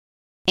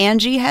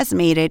Angie has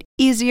made it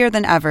easier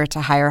than ever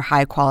to hire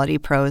high-quality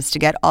pros to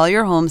get all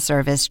your home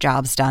service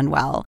jobs done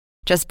well.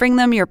 Just bring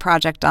them your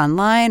project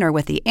online or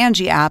with the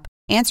Angie app,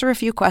 answer a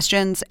few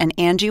questions, and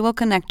Angie will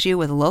connect you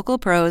with local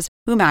pros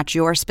who match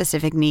your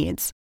specific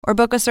needs. Or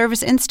book a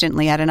service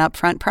instantly at an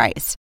upfront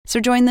price. So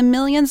join the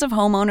millions of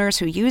homeowners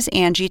who use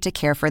Angie to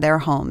care for their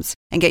homes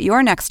and get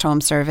your next home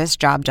service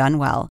job done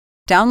well.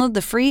 Download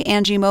the free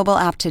Angie mobile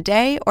app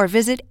today or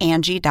visit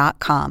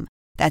Angie.com.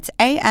 That's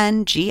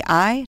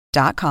ANGI.com.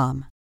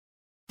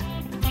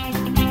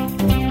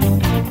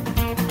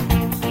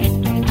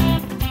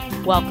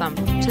 Welcome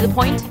to The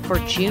Point for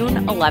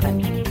June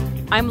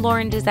 11th. I'm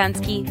Lauren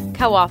Dzansky,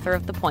 co-author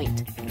of The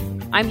Point.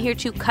 I'm here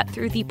to cut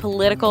through the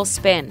political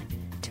spin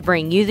to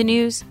bring you the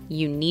news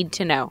you need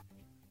to know.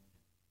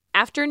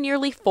 After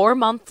nearly 4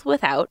 months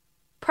without,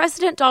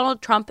 President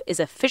Donald Trump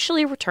is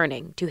officially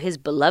returning to his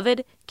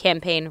beloved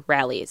campaign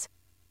rallies.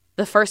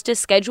 The first is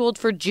scheduled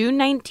for June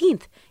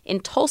 19th in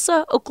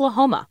Tulsa,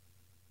 Oklahoma.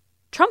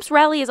 Trump's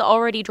rally has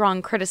already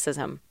drawn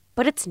criticism,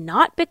 but it's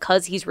not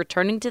because he's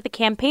returning to the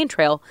campaign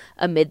trail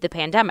amid the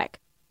pandemic.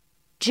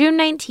 June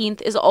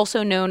 19th is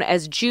also known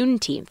as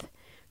Juneteenth,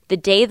 the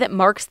day that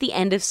marks the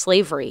end of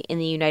slavery in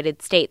the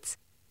United States.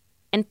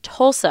 And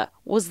Tulsa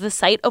was the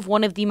site of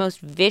one of the most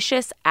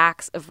vicious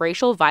acts of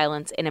racial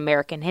violence in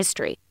American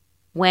history,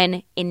 when,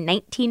 in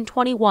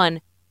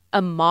 1921,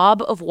 a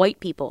mob of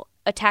white people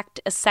attacked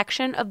a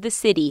section of the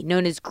city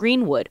known as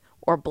Greenwood,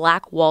 or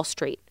Black Wall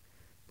Street.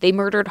 They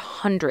murdered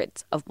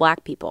hundreds of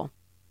black people.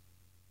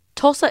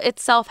 Tulsa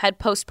itself had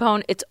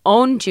postponed its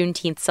own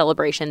Juneteenth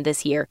celebration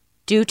this year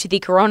due to the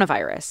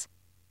coronavirus.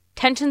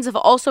 Tensions have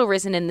also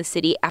risen in the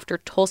city after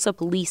Tulsa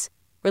police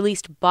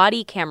released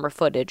body camera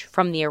footage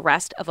from the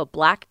arrest of a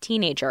black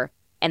teenager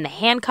and the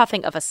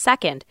handcuffing of a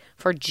second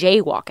for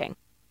jaywalking.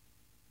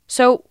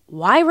 So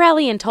why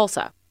rally in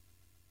Tulsa?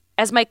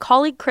 As my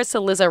colleague Chris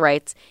Eliza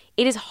writes,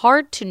 it is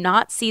hard to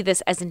not see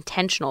this as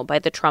intentional by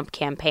the Trump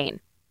campaign.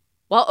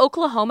 While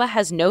Oklahoma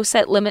has no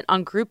set limit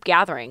on group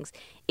gatherings,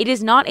 it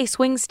is not a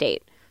swing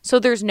state, so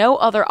there's no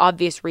other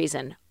obvious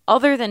reason,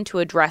 other than to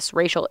address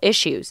racial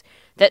issues,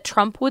 that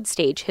Trump would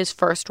stage his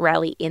first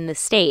rally in the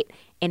state,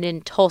 and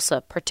in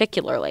Tulsa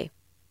particularly.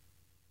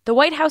 The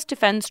White House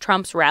defends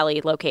Trump's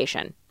rally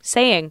location,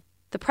 saying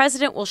the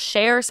president will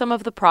share some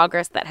of the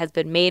progress that has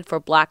been made for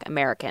Black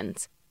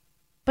Americans.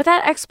 But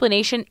that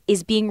explanation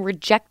is being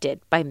rejected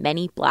by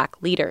many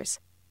Black leaders.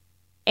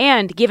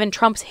 And given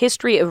Trump's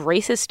history of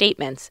racist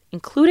statements,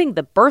 including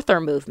the birther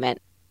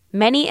movement,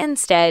 many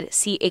instead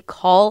see a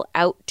call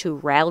out to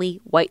rally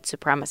white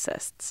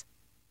supremacists.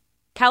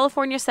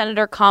 California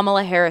Senator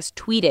Kamala Harris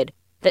tweeted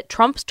that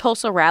Trump's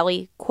Tulsa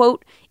rally,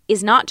 quote,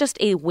 is not just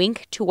a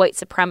wink to white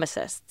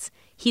supremacists.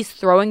 He's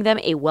throwing them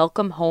a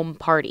welcome home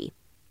party,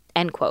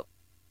 end quote.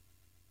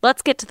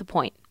 Let's get to the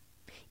point.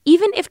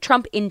 Even if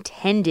Trump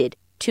intended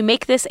to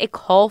make this a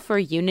call for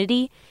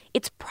unity,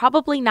 it's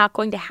probably not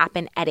going to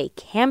happen at a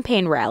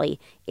campaign rally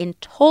in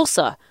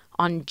Tulsa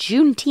on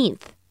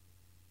Juneteenth.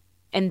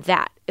 And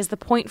that is the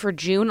point for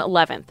June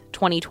 11th,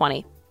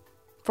 2020.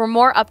 For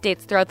more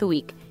updates throughout the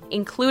week,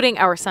 including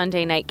our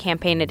Sunday night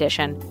campaign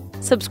edition,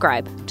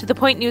 subscribe to The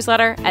Point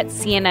newsletter at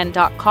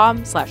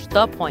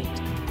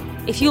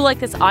cnn.com/thepoint. If you like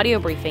this audio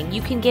briefing,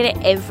 you can get it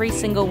every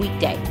single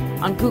weekday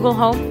on Google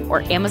Home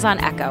or Amazon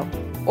Echo,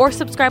 or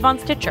subscribe on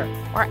Stitcher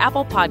or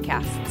Apple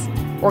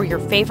Podcasts or your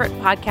favorite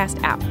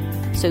podcast app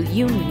so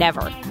you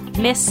never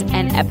miss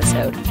an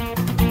episode.